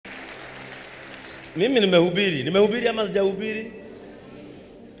Mimi nimehubiri. Nimehubiri ama sijahubiri?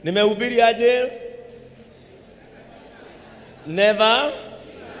 Nimehubiri aje? Never.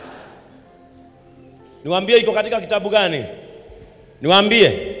 Niwaambie iko katika kitabu gani?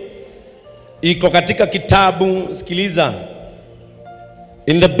 Niwaambie iko katika kitabu, sikiliza.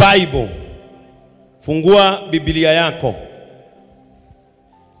 In the Bible. Fungua Biblia yako.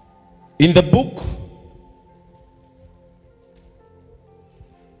 In the book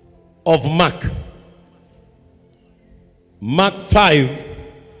of Mark. Mark 5.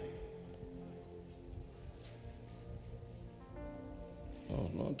 Oh,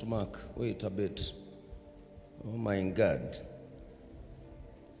 not Mark. Wait a bit. Oh my God.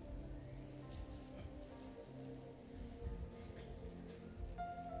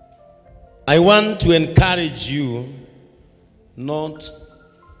 I want to encourage you not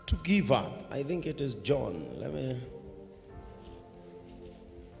to give up. I think it is John. Let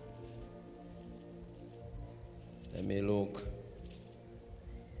me look.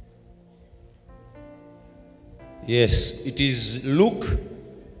 Yes, it is Luke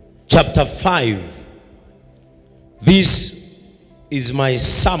chapter 5. This is my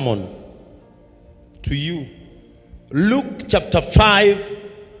sermon to you. Luke chapter 5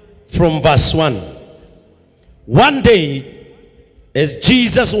 from verse 1. One day, as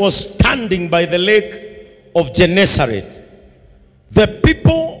Jesus was standing by the lake of Gennesaret, the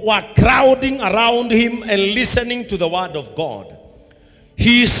people were crowding around him and listening to the word of God.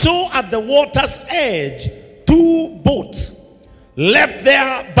 He saw at the water's edge 2 boats left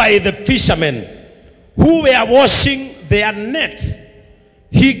there by the fishermen who were washing their nets.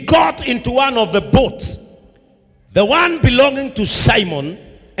 He got into one of the boats, the one belonging to Simon,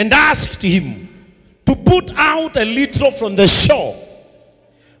 and asked him to put out a little from the shore.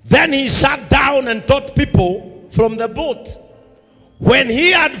 Then he sat down and taught people from the boat. When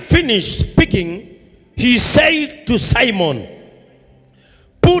he had finished speaking, he said to Simon,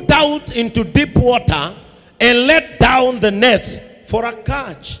 "Put out into deep water and let down the nets for a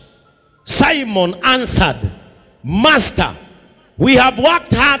catch." Simon answered, "Master, we have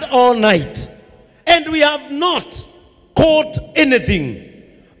worked hard all night, and we have not caught anything.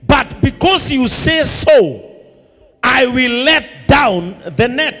 But because you say so, I will let down the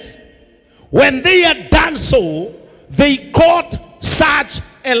net." When they had done so, they caught such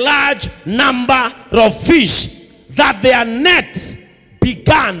a large number of fish that their nets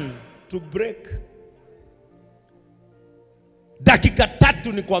began to break. Dakika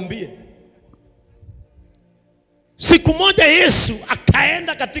tatu nikwambie. Siku moja Yesu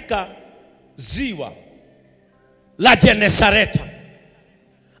akaenda katika ziwa la Genesareta.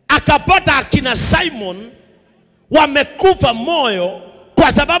 Akapata akina Simon wamekufa moyo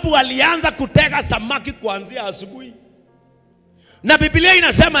kwa sababu walianza kutega samaki kuanzia asubuhi. Na Biblia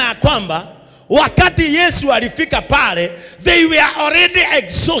inasema ya kwamba wakati Yesu alifika pale, they were already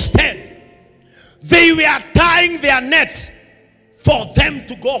exhausted. They were tying their nets for them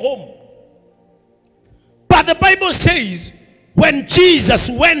to go home. But the Bible says when Jesus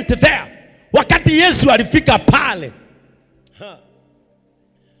went there, wakati Yesu alifika pale,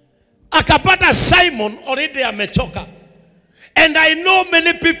 akapata Simon already amechoka. And I know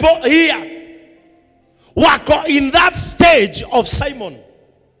many people here wako in that stage of Simon.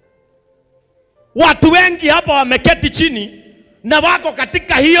 Watu wengi hapa wameketi chini na wako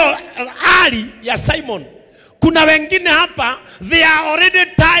katika hiyo hali ya Simon. Kuna wengine hapa, they are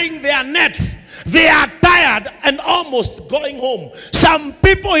already tying their nets. They are tired and almost going home. Some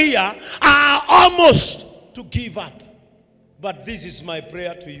people here are almost to give up. But this is my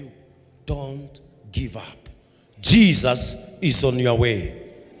prayer to you. Don't give up. Jesus is on your way.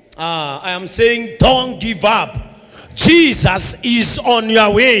 I am saying don't give up. Jesus is on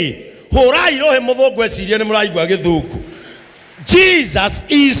your way. Jesus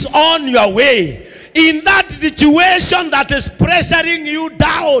is on your way. In that situation that is pressuring you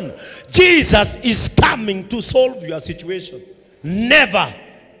down, Jesus is coming to solve your situation. Never,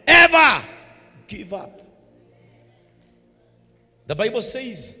 ever give up. The Bible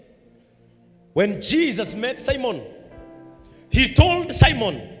says, when Jesus met Simon, he told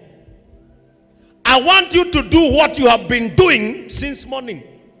Simon, "I want you to do what you have been doing since morning."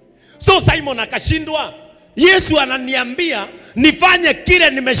 So Simon akashindwa. Yesu ananiambia nifanye kile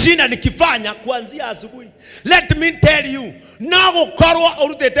nimeshinda nikifanya kuanzia asubuhi. Let me tell you, na gukorwo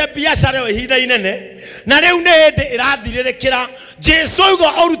urutete biashara yo ihinda inene na riu ne hinde irathiririkira, Jesu ugo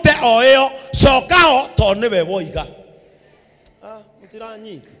urute o iyo cokaho to niwe woiga.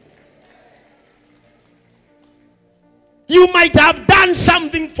 Mutiranyita. You might have done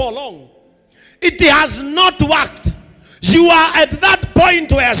something for long. It has not worked. You are at that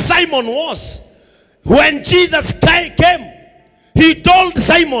point where Simon was. When Jesus came, he told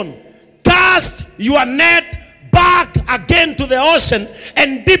Simon, cast your net back again to the ocean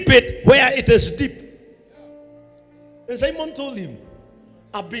and dip it where it is deep. And Simon told him,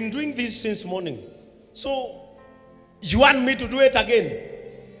 I've been doing this since morning. So you want me to do it again?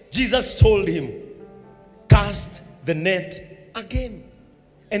 Jesus told him, cast the net again.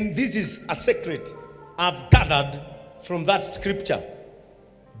 And this is a secret I've gathered from that scripture.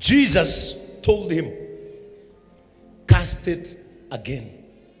 Jesus told him, cast it again.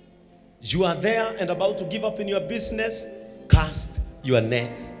 You are there and about to give up in your business, cast your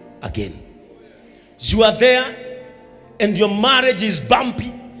net again. You are there and your marriage is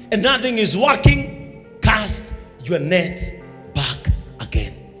bumpy and nothing is working, cast your net back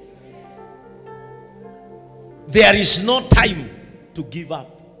again. There is no time to give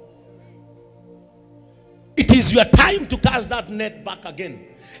up. It is your time to cast that net back again.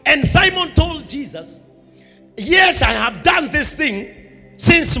 And Simon told Jesus, yes, I have done this thing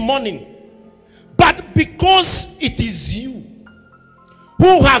since morning, but because it is you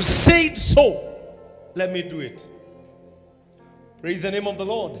who have said so, let me do it. Praise the name of the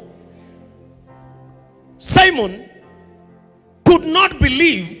Lord. Simon could not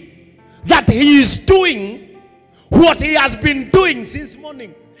believe that he is doing what he has been doing since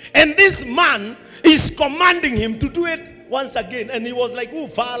morning. And this man is commanding him to do it once again. And he was like, oh,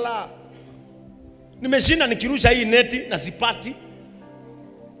 fala. Nimeshinda nikirusha hii neti na sipati.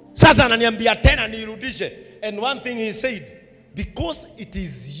 Sasa ananiambia tena nirudishe. And one thing he said, because it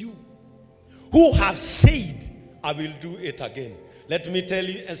is you who have said, I will do it again. Let me tell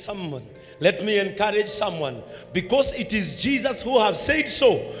you someone, let me encourage someone, because it is Jesus who have said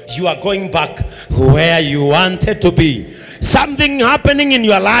so, you are going back where you wanted to be. Something happening in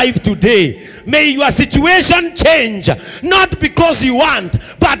your life today. May your situation change, not because you want,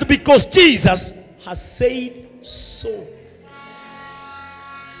 but because Jesus has said so.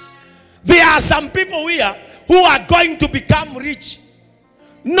 There are some people here who are going to become rich,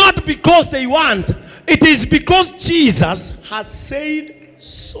 not because they want. It is because Jesus has said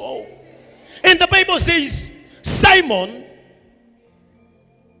so. And the Bible says, Simon,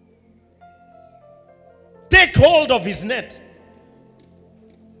 take hold of his net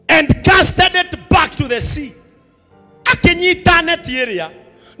and casted it back to the sea. Akenyita net area.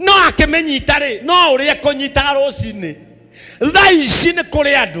 No akemenyitare. No ureko nyitaro sine. Thai sine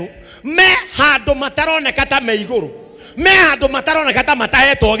koreado. Me hado matarone kata meiguru. Me hado matarone kata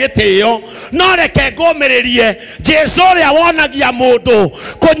mataheto gitio. No reke ngomererie. Jesu ria wonagia mundu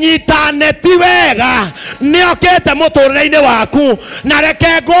kunyita neti wega. Niokete muturire-ini waku. Na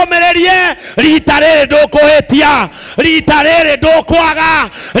reke ngomererie. Rita riri ndukuhitia. Rita riri ndukwaga.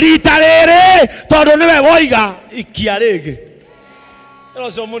 Rita riri tondu niwe woiga ikia rigi.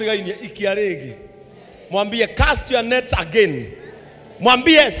 Ero murigainie ikia rigi. Mwambie cast your nets again.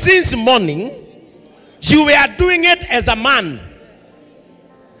 Mwambie, since morning, you were doing it as a man.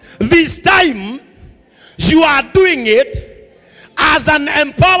 This time, you are doing it as an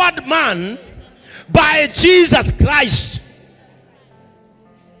empowered man by Jesus Christ.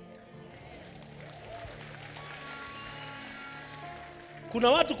 Kuna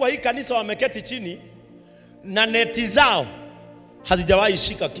watu kwa hii kanisa wameketi chini na neti zao hazijawahi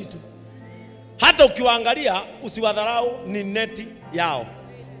shika kitu. Hata ukiwaangalia usiwadharau, ni neti yao.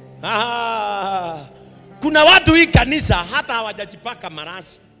 Kuna watu hii kanisa hata hawajajipaka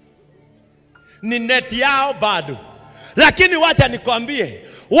marasi, ni neti yao bado. Lakini wacha nikwambie,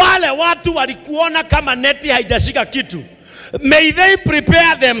 wale watu walikuona kama neti haijashika kitu, may they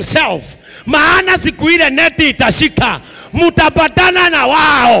prepare themselves, maana siku ile neti itashika. Mutapatana na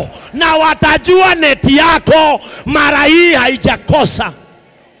wao na watajua neti yako mara hii haijakosa.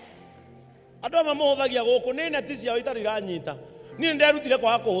 Adoma mohothagia guku ni neti cia itari ranyita. Ni nderutire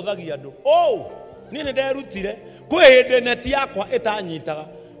kwa kuhothagia andu. Oh, ni nderutire kwi hindi neti yakwa itanyitaga.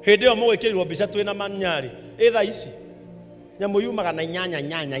 Hindi yo mugwikirirwo mbica twina manyari. Itha ici. Nyamu yumaga na nyanya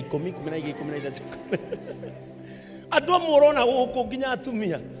 10 12 13. Andu murona guku nginya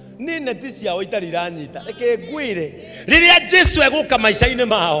atumia. Ni neti cia itari ranyita. Reke ngwire. Riria Jesu eguka maica-ini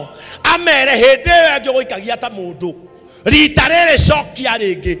mao, amere hindi yo ngiguikagia ta mundu. Rita riri cokia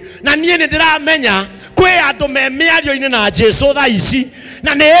ringi. Na nie ni ndiramenya kwi andu me miario-ini na Jesu tha ici,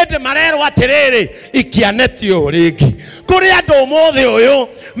 na ni hindi marerwo atiriri ikia neti uyu ringi. Kuri andu umuthi uyu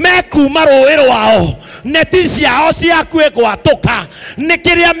mekuma rui rwao, neti ciao ciakue gwatuka, ni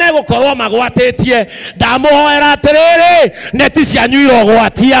kiria megukorwo magwatitie. Ndamuhoera atiriri, neti cianyu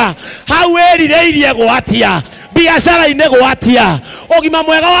irogwatia. Hau erireirie gwatia, biacara-ini gwatia, ugima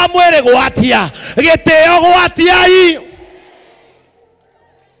mwega wa mwiri gwatia, gitio gwatia.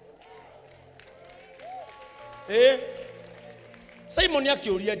 Simon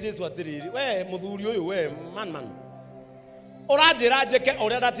akiuria Jesu atiriri, we muthuri uyu we man. Uranjira njeke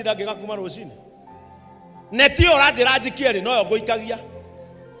uria ndatinda ngika kuma rucini. Neti uranjira njikie ri no yo nguikagia.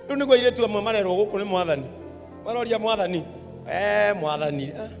 Riu niguo iretu amwe marerwo guku ni mwathani. Maroria mwathani.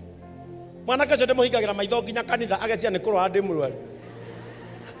 Mwathani. Mwanake ucio ndimuhingagira maitho nginya kanitha agecia ni kurwa ndi murwaru.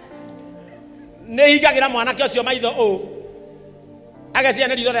 Ni hingagira mwanake ucio maitho agecia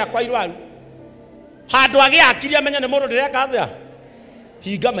ni ritho riakwa irwaru. Handu agi akiri amenya ni mundu ndireka athia.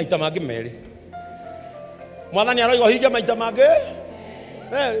 Hinga maita mangi meri. Mwathani aroigo hinga maita mangi.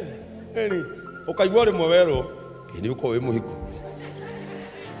 Ukaigua rimwe werwo ni uko wi muhiku.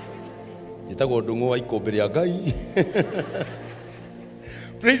 Gitagwo ndungu wa ikombe ria Ngai.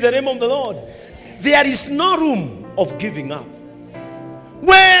 Praise the name of the Lord. There is no room of giving up.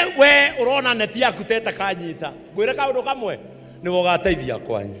 We urona neti yaku teta kanyita. Ngwire kaundu kamwe ni wogateithia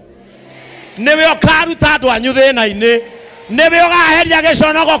kwanyu. Niwe ukaruta andu anyu thina-ini. Niwe ugaheria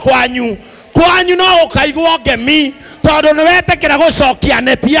giconogo kwanyu. Kwanyu no ukaigwo ngemi tondu ni wetekera gucokia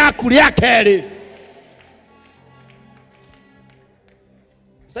neti yaku ria keri.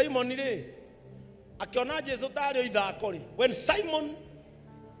 Simon ri akiona Jesu tario ithako ri. When Simon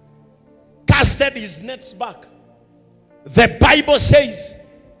casted his nets back, the Bible says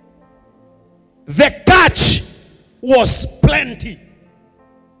the catch was plenty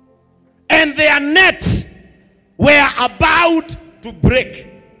and their nets were about to break.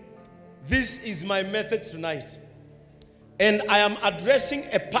 This is my message tonight, and I am addressing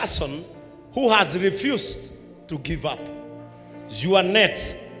a person who has refused to give up. Your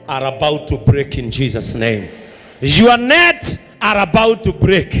nets are about to break in Jesus' name. Your nets are about to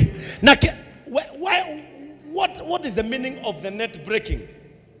break. Now, what is the meaning of the net breaking?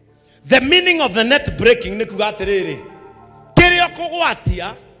 The meaning of the net breaking ni kugatiriri. Kirio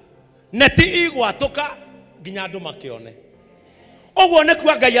kugwatia neti igwatuka nginya andu makione. Oguo ni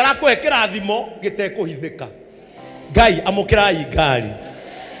kwa Ngai arakuhe kirathimo gitekuhithika. Ngai amukirai ngari.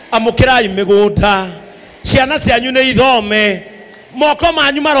 Amukirai migunda. Ciana cianyu ni ithome. Moko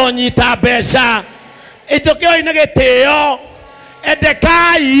manyu maronyita mbeca. Itukio-ini gitio.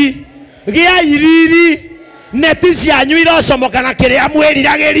 Endekai. Gia iriri. Neti cianyu irocomoka na kiria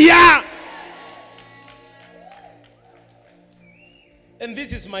mwiriragiria. And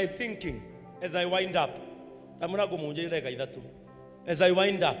this is my thinking as I wind up. As I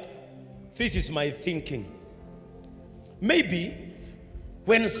wind up, this is my thinking. Maybe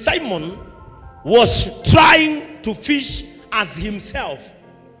when Simon was trying to fish as himself,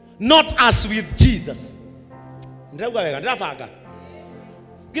 not as with Jesus.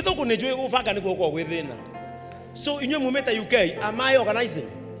 So in your moment UK, am I organizing?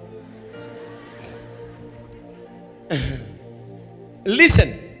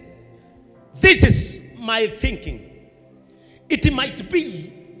 Listen, this is my thinking. It might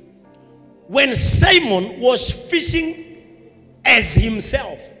be when Simon was fishing as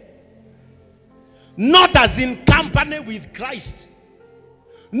himself, not as in company with Christ.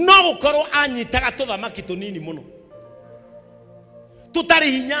 No ukoro anyitaga tuthamaki tunini muno.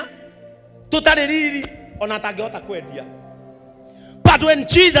 Tutari hinya, tutari riri, ona tangehota kwendia. But when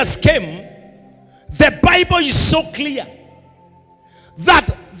Jesus came, the Bible is so clear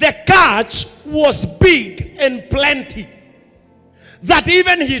that the catch was big and plenty, that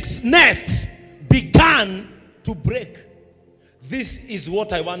even his nets began to break. This is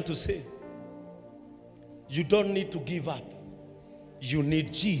what I want to say. You don't need to give up. You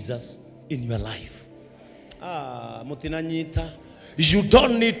need Jesus in your life. You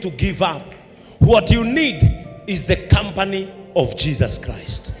don't need to give up. What you need is the company of Jesus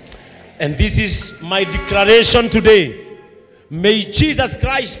Christ. And this is my declaration today. May Jesus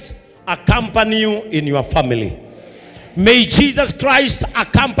Christ accompany you in your family. May Jesus Christ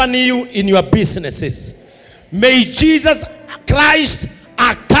accompany you in your businesses. May Jesus Christ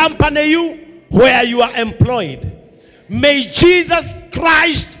accompany you where you are employed. May Jesus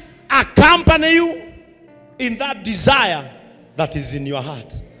Christ accompany you in that desire that is in your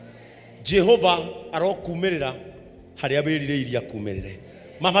heart. Jehovah arokumirira haria wirire kumirire.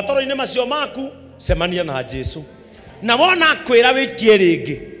 Mabataro-ini macio maku semania na Jesu. Na wona kwira wikie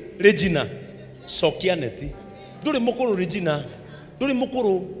ringi Regina cokia neti. Nduri mukuru Regina. Nduri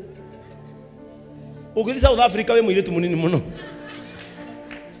mukuru. Ugithi South Africa we muiritu munini muno.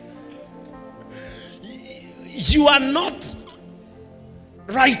 You are not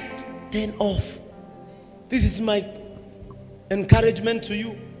written off. This is my encouragement to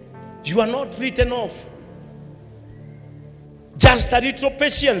you. You are not written off. Just a little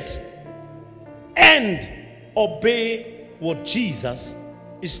patience and obey what Jesus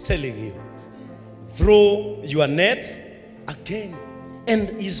is telling you. throw your net again. And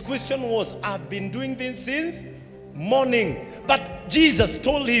his question was, I've been doing this since morning. But Jesus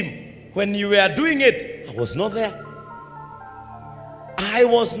told him, when you were doing it, I was not there. I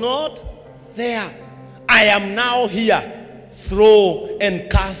was not there. I am now here. Throw and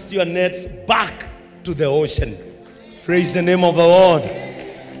cast your nets back to the ocean. Praise the name of the Lord.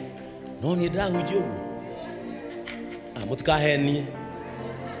 No need that hujo. Amutka heni.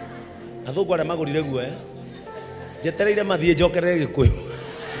 Adho kwa magorire guo eh. Jetereire mathie jokerere gikuyu.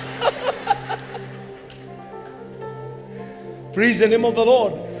 Praise the name of the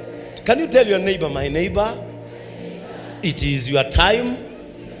Lord. Can you tell your neighbor, my neighbor, it is your time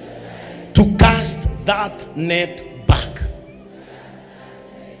to cast that net back.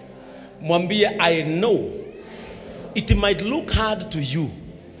 Mwambie, I know it might look hard to you,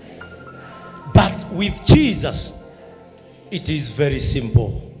 but with Jesus, it is very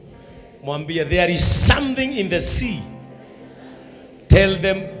simple. Mwambie, there is something in the sea. Tell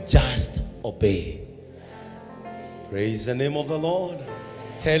them, just obey. Praise the name of the Lord.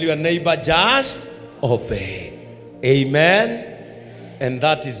 Tell your neighbor, just obey. Amen. And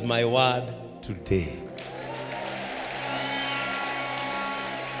that is my word today.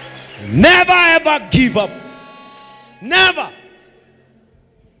 Never ever give up. Never.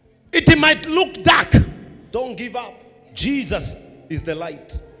 It might look dark. Don't give up. Jesus is the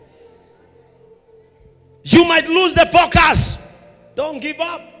light. You might lose the focus. Don't give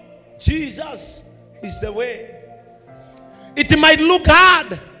up. Jesus is the way. It might look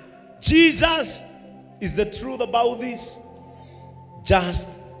hard. Jesus is the truth about this. Just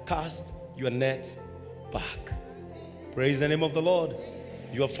cast your net back. Praise the name of the Lord.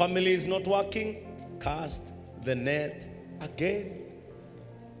 Your family is not working. Cast the net again.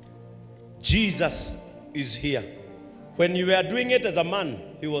 Jesus is here. When you were doing it as a man,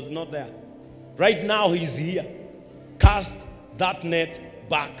 he was not there. Right now he is here. Cast that net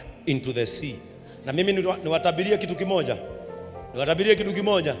back into the sea. Na mimi niwatabirie kitu kimoja. Niwatabirie kitu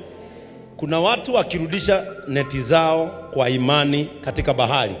kimoja. Kuna watu wakirudisha neti zao kwa imani katika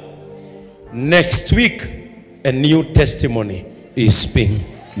bahari. Next week a new testimony is being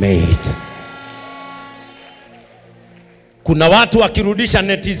made. Kuna watu wakirudisha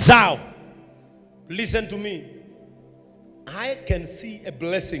neti zao. Listen to me. I can see a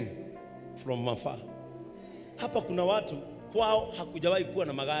blessing from afar. Hapa kuna watu kwao hakujawahi kuwa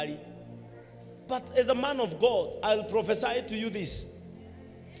na magari. But as a man of God, I'll prophesy to you this.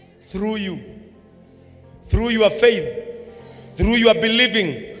 Through you, through your faith, through your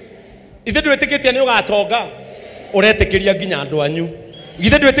believing. Ithe ndwetĩkĩtie nĩ ũgatonga, ũretĩkĩria nginya andũ anyu.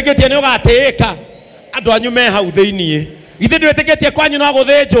 Ithe ndwetĩkĩtie nĩ ũgatĩĩka, andũ anyu me hau thĩinĩ. Ithe ndwetĩkĩtie kwanyu no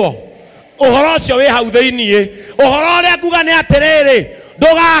gũthĩnjwo, ũhoro ũcio wĩ hau thĩinĩ. Ũhoro ũrĩa nguga nĩ atĩrĩrĩ,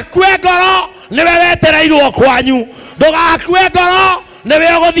 ndũgakue ngoro, nĩwe wetereirwo kwanyu. Ndũgakue ngoro, nĩwe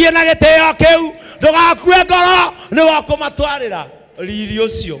ũgũthiĩ na gĩtĩo kĩu. Ndũgakue ngoro, nĩwe ũkũmatwarĩra riri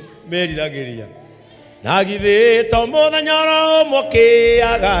ũcio meriragĩria. Na githĩ to mũthenya ũmwe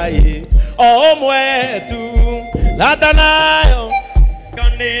kĩagai o ũmwe tu thata nayo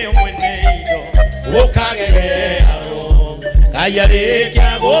nĩ ũmwe nĩ indo gũkagererwo Ngai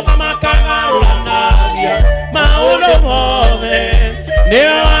arĩkia gũthamaka rũranagia maũndũ mothe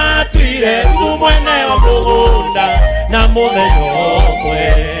nĩwe watuire mwene wa mũgũnda na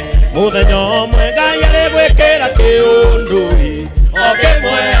mũthenya ũmwe Ngai arĩgwĩkĩra kĩũndũ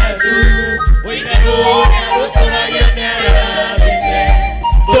okĩmwe tu ũinegũ ũtũragia nĩ arathime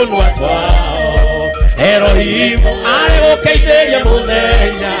tũnua twao Erohimu arĩgũkeithĩria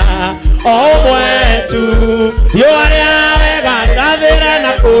mũthenya ũmwe tu yo arĩa wega rathĩra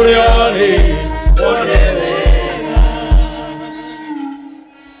na kũrĩa ũrĩ ũrĩ wega.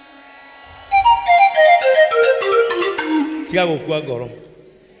 Tiga gũkua ngoro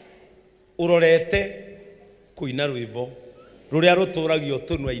ũrorete kũina rwĩmbo rũrĩa rũtũragio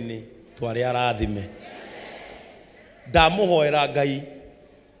tũnua-inĩ twarĩa arathime. Ndamũhoera Ngai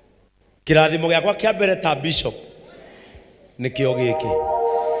kĩrathimo gĩakwa kĩa mbere ta bishop nĩkĩo gĩkĩ.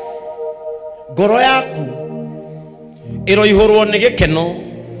 Ngoro yaku ĩroihũrwo nĩ gĩkeno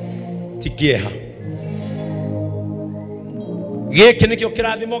ti kĩeha. Gĩkĩ nĩkĩo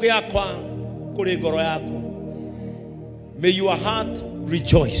kĩrathimo gĩakwa kũrĩ ngoro yaku. May your heart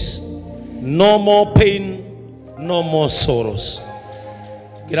rejoice. No more pain, no more sorrows.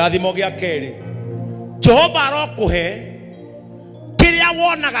 Kĩrathimo gĩa kerĩ, Jehova arokũhe kĩrĩa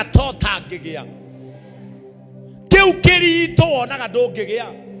wonaga to tangĩgĩa. Kĩu kĩritũ wonaga ndũngĩgĩa.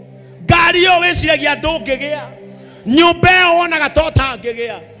 Ngari ĩyo wĩciragia ndũngĩgĩa. Nyũmba ĩyo wonaga to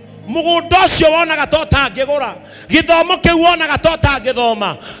tangĩgĩa. Mugunda ucio wonaga tota ngigura, githomo kiu wonaga tota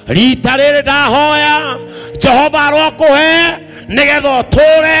ngithoma. Rita riri ndahoya Jehova arokuhe nigetha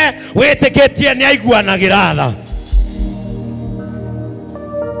uture witikitie ni aiguanagira tha.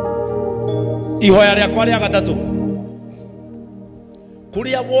 Ihoya riakwa ria gatatu,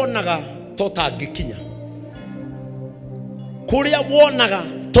 kuria wonaga tota ngikinya, kuria wonaga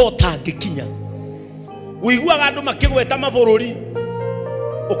tota ngikinya, uiguaga andu makigweta mabururi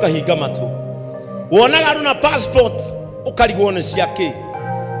ukahinga matu, wonaga andu na passport ukarigwo ni ciake.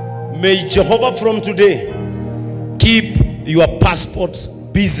 May Jehovah from today keep your passports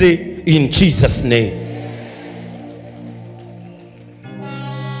busy in Jesus' name.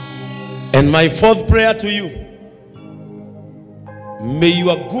 And my fourth prayer to you, may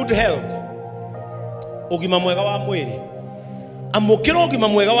your good health, ugima mwega wa mwiri, amukira ugima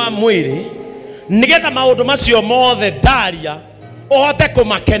mwega wa mwiri, nigetha maundu macio mothe ndaria uhote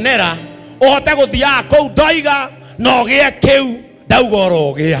kumakenera, uhote guthia kou ndoiga no gie kiu ndauga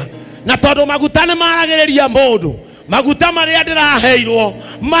orogia. Na tondu maguta ni maragiriria mundu, maguta maria ndiraheirwo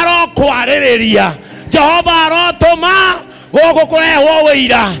marokwaririria, Jehova arotuma gogo kurehwo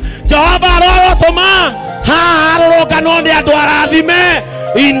wira, Jehova arotuma harurukano ni andu arathime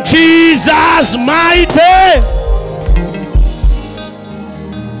in Jesus mighty.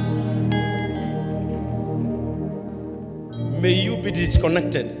 May you be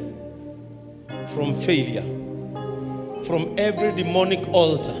disconnected from failure, from every demonic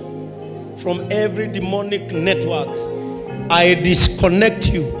altar, from every demonic networks. I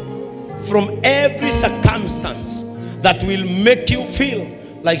disconnect you from every circumstance that will make you feel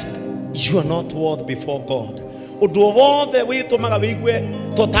like you are not worth before God. Udovothe witumaga wigwe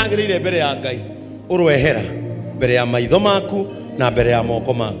totagirire mbere ya Ngai urwehera mbere ya maitho maku na mbere ya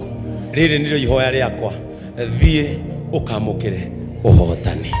moko maku. Riri niro ihoya riakwa, thie ukamukire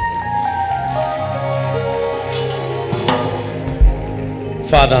uhotani.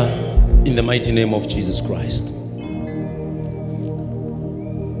 Father, in the mighty name of Jesus Christ,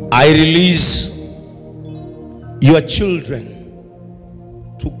 I release your children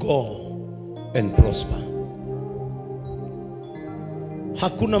to go and prosper.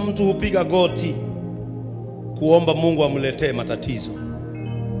 Hakuna mtu hupiga goti kuomba Mungu amletee matatizo.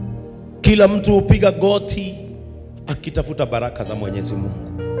 Kila mtu hupiga goti akitafuta baraka za Mwenyezi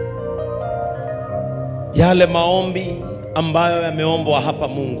Mungu. Yale maombi ambayo yameombwa hapa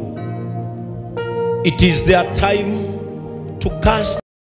Mungu, it is their time to cast